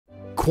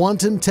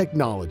Quantum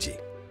technology.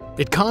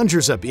 It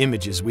conjures up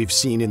images we've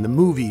seen in the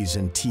movies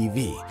and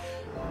TV.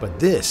 But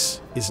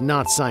this is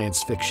not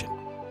science fiction.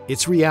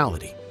 It's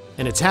reality.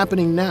 And it's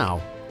happening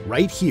now,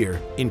 right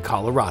here in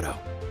Colorado.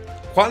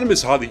 Quantum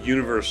is how the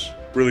universe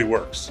really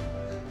works.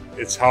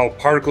 It's how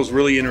particles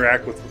really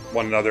interact with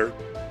one another.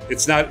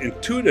 It's not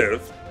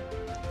intuitive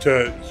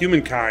to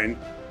humankind,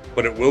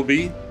 but it will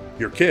be.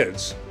 Your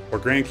kids or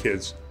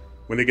grandkids,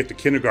 when they get to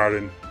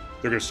kindergarten,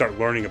 they're going to start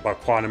learning about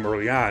quantum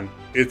early on.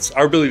 It's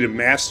our ability to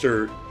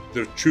master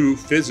the true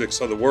physics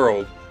of the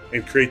world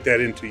and create that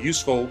into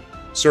useful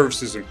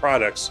services and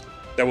products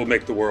that will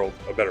make the world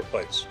a better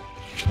place.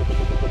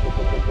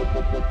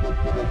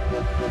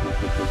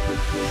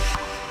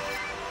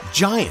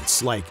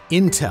 Giants like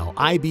Intel,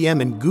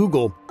 IBM, and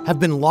Google have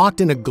been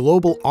locked in a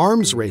global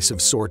arms race of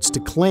sorts to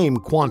claim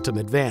quantum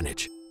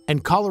advantage.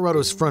 And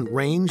Colorado's Front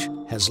Range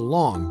has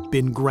long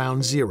been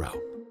ground zero.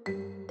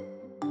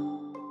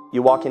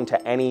 You walk into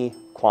any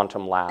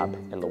quantum lab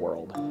in the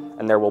world,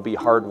 and there will be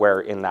hardware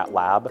in that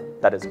lab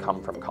that has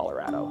come from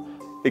Colorado.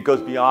 It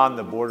goes beyond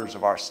the borders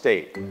of our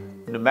state.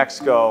 New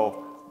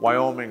Mexico,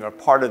 Wyoming are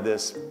part of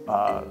this,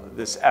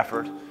 this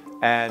effort,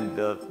 and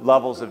the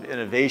levels of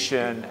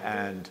innovation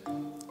and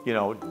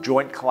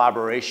joint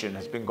collaboration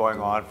has been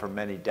going on for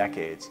many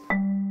decades.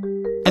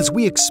 As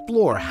we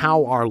explore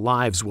how our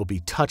lives will be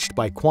touched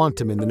by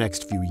quantum in the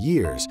next few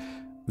years,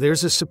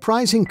 there's a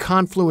surprising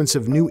confluence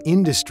of new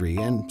industry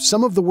and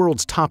some of the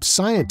world's top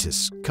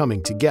scientists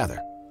coming together.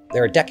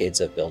 There are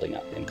decades of building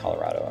up in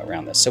Colorado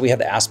around this. So we have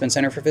the Aspen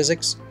Center for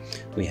Physics,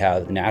 we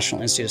have the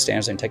National Institute of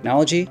Standards and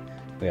Technology,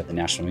 we have the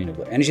National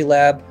Renewable Energy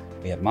Lab,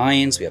 we have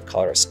Mines, we have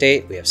Colorado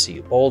State, we have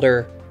CU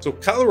Boulder. So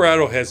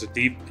Colorado has a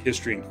deep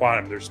history in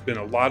quantum. There's been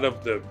a lot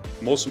of the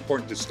most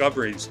important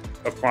discoveries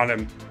of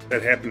quantum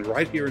that happened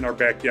right here in our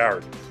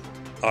backyard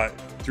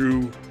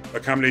through a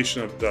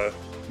combination of the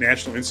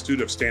National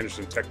Institute of Standards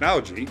and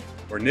Technology,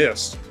 or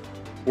NIST,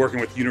 working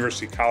with the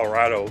University of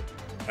Colorado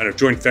on a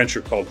joint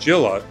venture called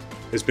GILA,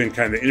 has been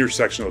kind of the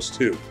intersection of those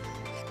two.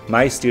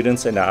 My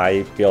students and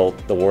I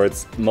built the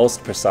world's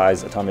most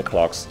precise atomic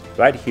clocks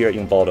right here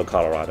in Boulder,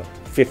 Colorado.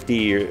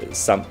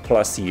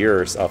 50+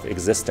 years of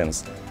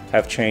existence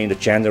have trained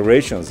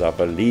generations of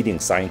leading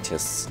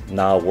scientists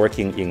now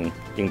working in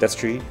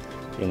industry,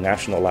 in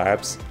national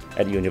labs,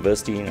 at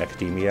university, in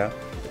academia.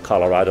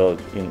 Colorado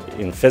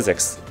in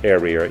physics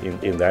area,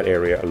 in that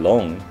area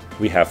alone,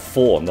 we have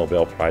 4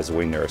 Nobel Prize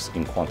winners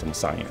in quantum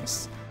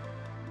science.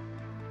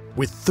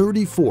 With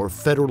 34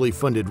 federally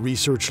funded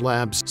research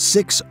labs,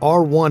 6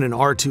 R1 and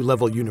R2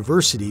 level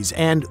universities,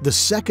 and the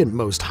second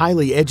most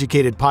highly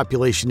educated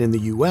population in the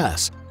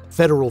U.S.,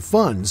 federal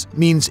funds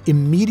means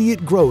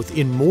immediate growth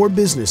in more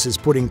businesses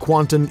putting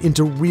quantum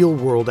into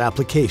real-world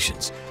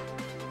applications.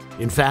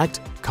 In fact,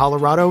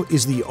 Colorado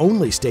is the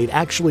only state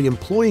actually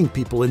employing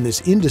people in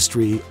this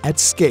industry at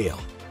scale.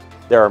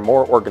 There are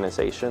more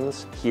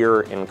organizations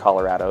here in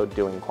Colorado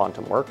doing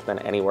quantum work than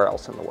anywhere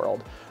else in the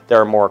world.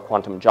 There are more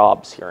quantum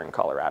jobs here in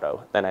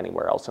Colorado than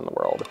anywhere else in the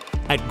world.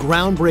 At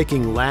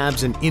groundbreaking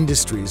labs and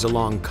industries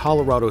along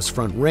Colorado's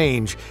Front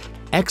Range,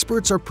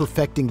 experts are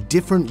perfecting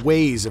different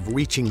ways of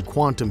reaching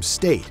quantum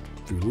state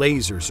through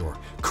lasers or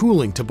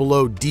cooling to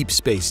below deep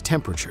space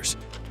temperatures.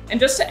 And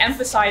just to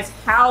emphasize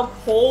how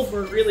cold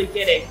we're really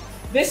getting,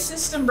 this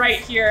system right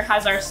here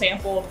has our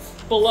sample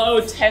below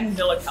 10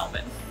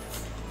 millikelvin,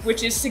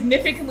 which is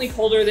significantly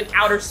colder than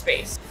outer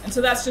space. And so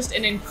that's just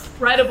an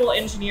incredible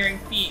engineering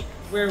feat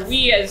where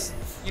we as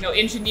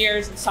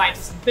engineers and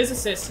scientists and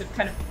physicists have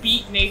kind of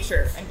beat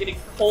nature and getting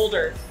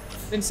colder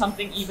than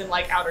something even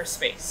like outer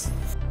space.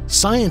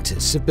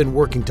 Scientists have been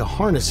working to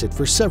harness it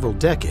for several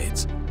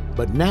decades,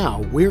 but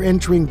now we're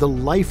entering the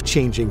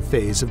life-changing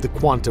phase of the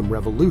quantum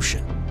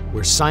revolution,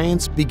 where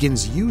science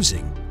begins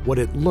using what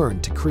it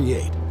learned to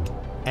create.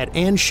 At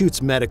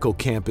Anschutz Medical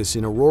Campus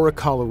in Aurora,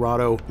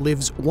 Colorado,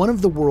 lives one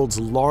of the world's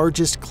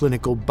largest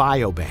clinical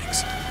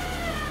biobanks.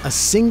 A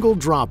single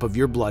drop of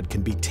your blood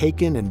can be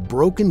taken and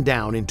broken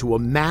down into a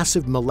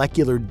massive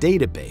molecular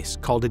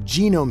database called a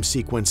genome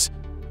sequence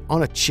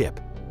on a chip.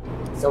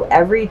 So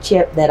every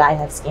chip that I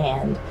have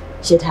scanned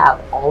should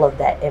have all of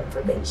that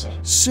information.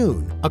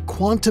 Soon, a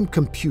quantum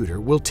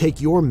computer will take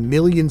your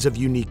millions of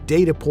unique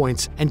data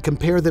points and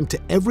compare them to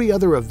every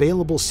other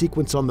available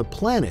sequence on the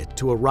planet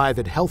to arrive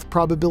at health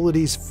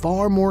probabilities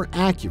far more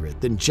accurate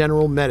than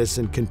general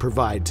medicine can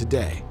provide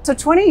today. So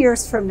 20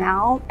 years from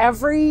now,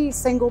 every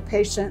single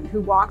patient who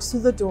walks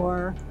through the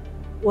door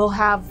will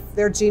have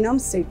their genome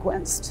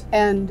sequenced,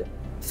 and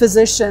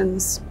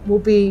physicians will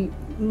be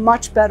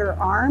much better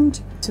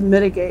armed to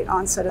mitigate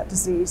onset of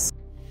disease.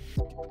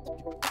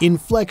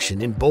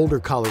 Inflection in Boulder,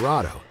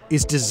 Colorado,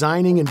 is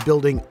designing and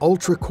building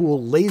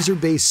ultra-cool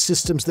laser-based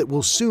systems that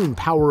will soon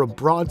power a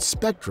broad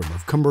spectrum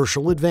of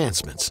commercial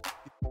advancements.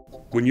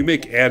 When you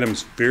make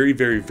atoms very,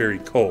 very, very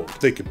cold,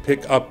 they can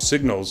pick up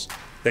signals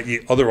that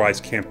you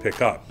otherwise can't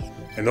pick up.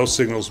 And those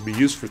signals will be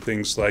used for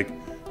things like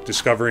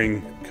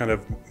discovering kind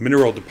of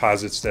mineral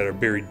deposits that are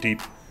buried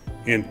deep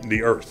in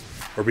the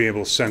earth, or being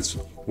able to sense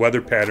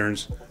weather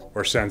patterns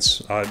or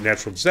sense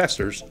natural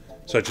disasters,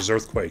 such as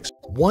earthquakes.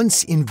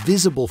 Once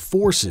invisible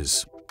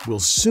forces will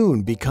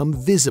soon become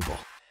visible.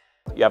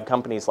 You have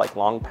companies like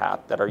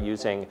LongPath that are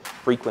using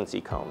frequency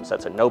combs.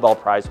 That's a Nobel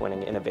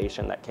Prize-winning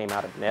innovation that came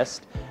out of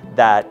NIST,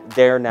 that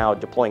they're now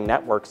deploying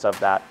networks of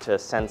that to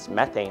sense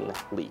methane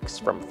leaks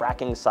from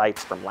fracking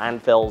sites, from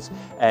landfills,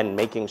 and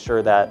making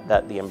sure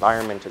that the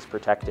environment is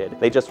protected.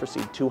 They just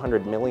received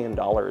 $200 million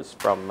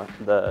from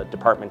the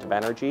Department of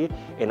Energy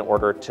in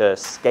order to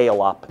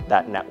scale up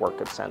that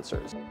network of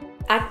sensors.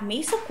 At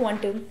Mesa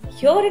Quantum,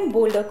 here in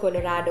Boulder,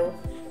 Colorado,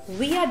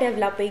 we are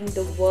developing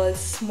the world's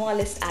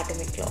smallest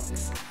atomic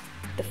clocks.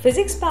 The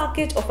physics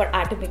package of our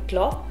atomic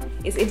clock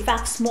is in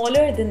fact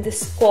smaller than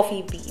this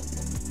coffee bean.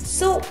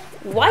 So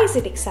why is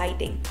it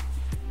exciting?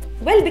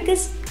 Well,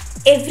 because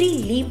every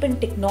leap in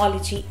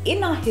technology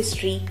in our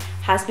history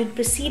has been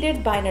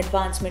preceded by an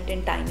advancement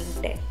in timing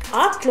tech.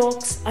 Our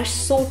clocks are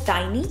so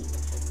tiny,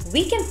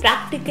 we can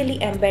practically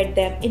embed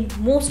them in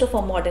most of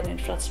our modern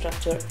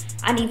infrastructure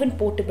and even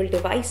portable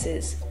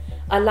devices,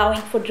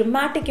 allowing for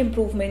dramatic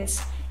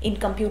improvements in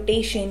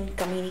computation,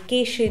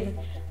 communication,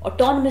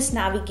 autonomous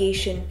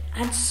navigation,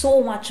 and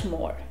so much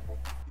more.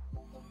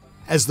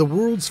 As the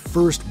world's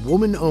first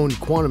woman-owned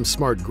quantum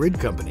smart grid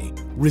company,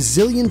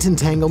 Resilient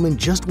Entanglement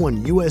just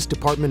won U.S.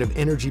 Department of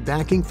Energy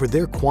backing for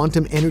their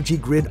quantum energy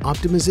grid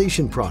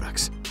optimization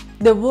products.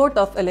 The world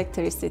of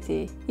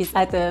electricity is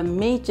at a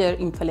major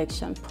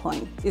inflection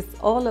point. It's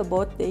all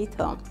about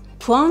data.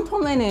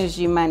 Quantum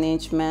energy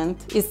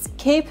management is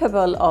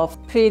capable of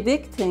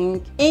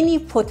predicting any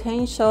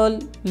potential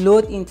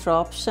load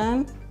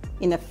interruption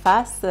in a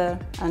faster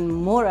and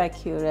more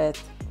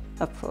accurate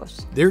approach.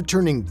 They're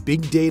turning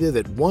big data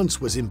that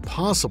once was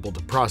impossible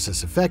to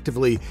process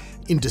effectively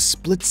into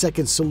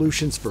split-second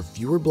solutions for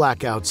fewer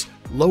blackouts,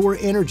 lower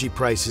energy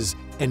prices,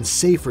 and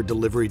safer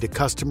delivery to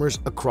customers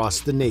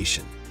across the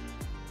nation.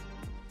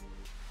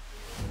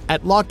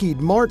 At Lockheed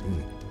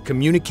Martin,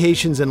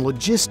 communications and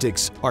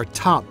logistics are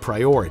top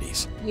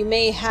priorities. You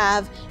may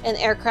have an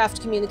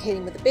aircraft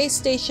communicating with a base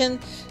station,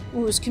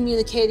 who's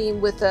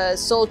communicating with a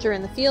soldier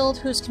in the field,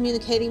 who's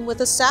communicating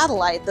with a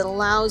satellite that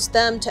allows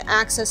them to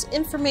access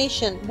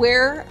information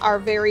where our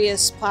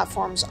various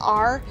platforms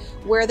are,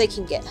 where they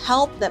can get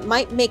help that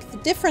might make the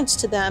difference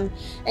to them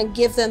and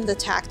give them the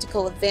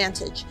tactical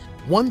advantage.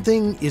 One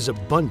thing is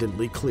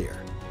abundantly clear.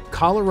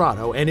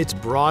 Colorado and its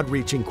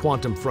broad-reaching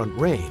quantum front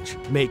range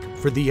make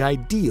for the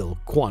ideal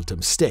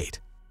quantum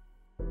state.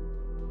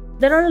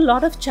 There are a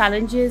lot of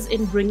challenges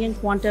in bringing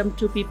quantum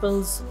to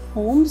people's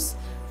homes,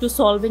 to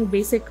solving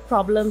basic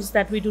problems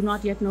that we do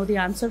not yet know the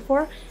answer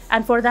for.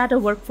 And for that, a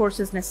workforce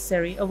is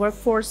necessary, a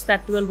workforce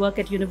that will work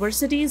at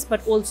universities,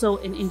 but also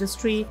in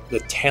industry. The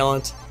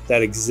talent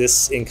that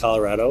exists in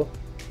Colorado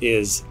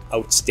is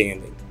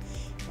outstanding.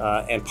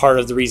 And part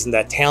of the reason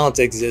that talent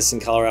exists in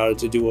Colorado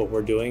to do what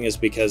we're doing is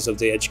because of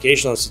the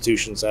educational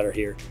institutions that are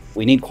here.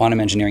 We need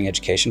quantum engineering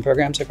education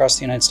programs across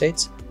the United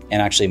States,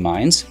 and actually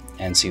mines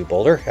and CU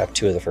Boulder have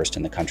two of the first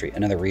in the country.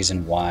 Another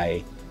reason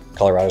why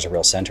Colorado is a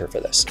real center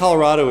for this.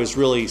 Colorado is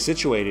really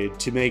situated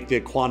to make the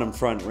quantum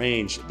front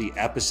range the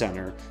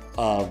epicenter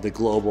of the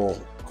global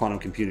quantum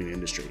computing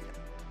industry.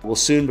 Will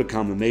soon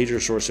become a major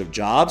source of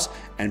jobs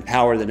and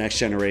power the next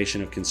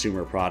generation of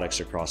consumer products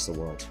across the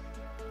world.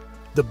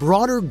 The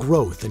broader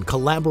growth and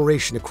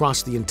collaboration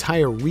across the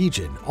entire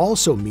region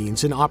also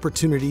means an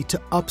opportunity to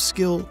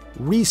upskill,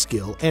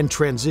 reskill, and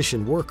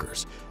transition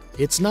workers.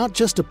 It's not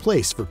just a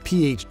place for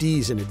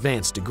PhDs and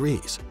advanced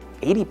degrees.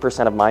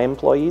 80% of my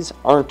employees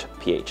aren't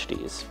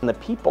PhDs. And the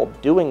people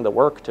doing the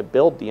work to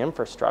build the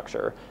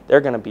infrastructure,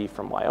 they're going to be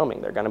from Wyoming,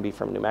 they're going to be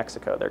from New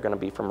Mexico, they're going to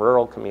be from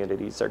rural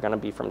communities, they're going to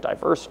be from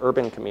diverse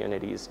urban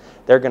communities.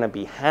 They're going to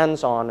be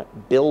hands-on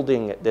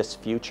building this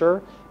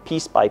future,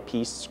 piece by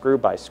piece, screw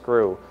by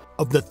screw.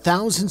 Of the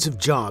thousands of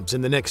jobs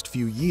in the next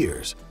few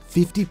years,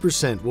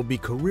 50% will be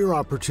career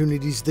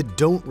opportunities that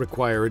don't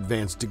require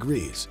advanced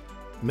degrees.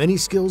 Many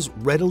skills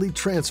readily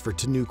transfer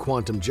to new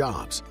quantum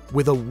jobs,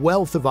 with a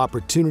wealth of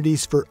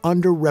opportunities for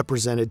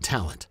underrepresented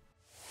talent.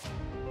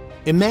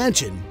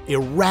 Imagine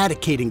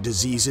eradicating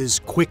diseases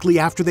quickly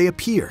after they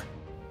appear,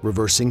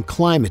 reversing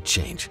climate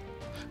change,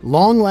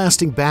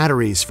 long-lasting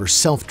batteries for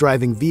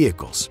self-driving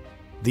vehicles,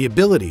 the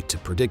ability to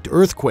predict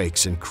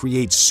earthquakes and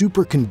create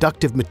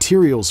superconductive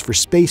materials for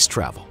space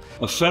travel.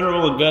 A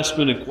federal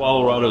investment in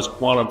Colorado's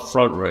quantum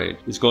front range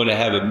is going to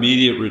have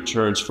immediate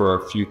returns for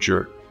our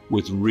future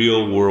with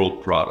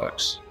real-world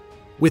products.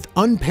 With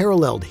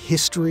unparalleled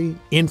history,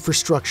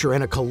 infrastructure,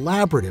 and a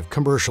collaborative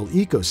commercial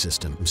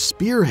ecosystem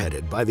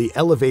spearheaded by the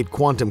Elevate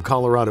Quantum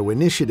Colorado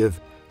initiative,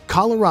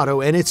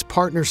 Colorado and its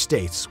partner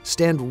states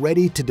stand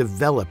ready to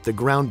develop the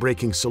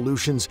groundbreaking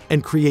solutions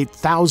and create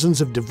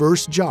thousands of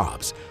diverse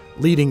jobs,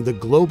 leading the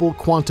global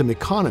quantum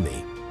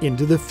economy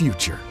into the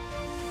future.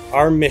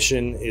 Our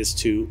mission is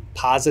to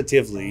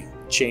positively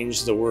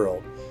change the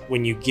world.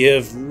 When you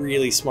give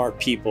really smart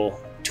people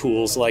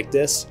tools like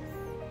this,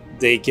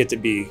 they get to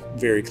be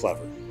very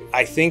clever.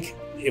 I think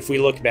if we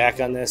look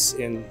back on this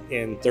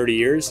in 30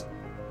 years,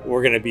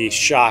 we're going to be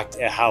shocked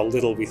at how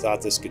little we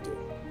thought this could do.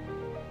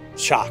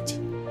 Shocked.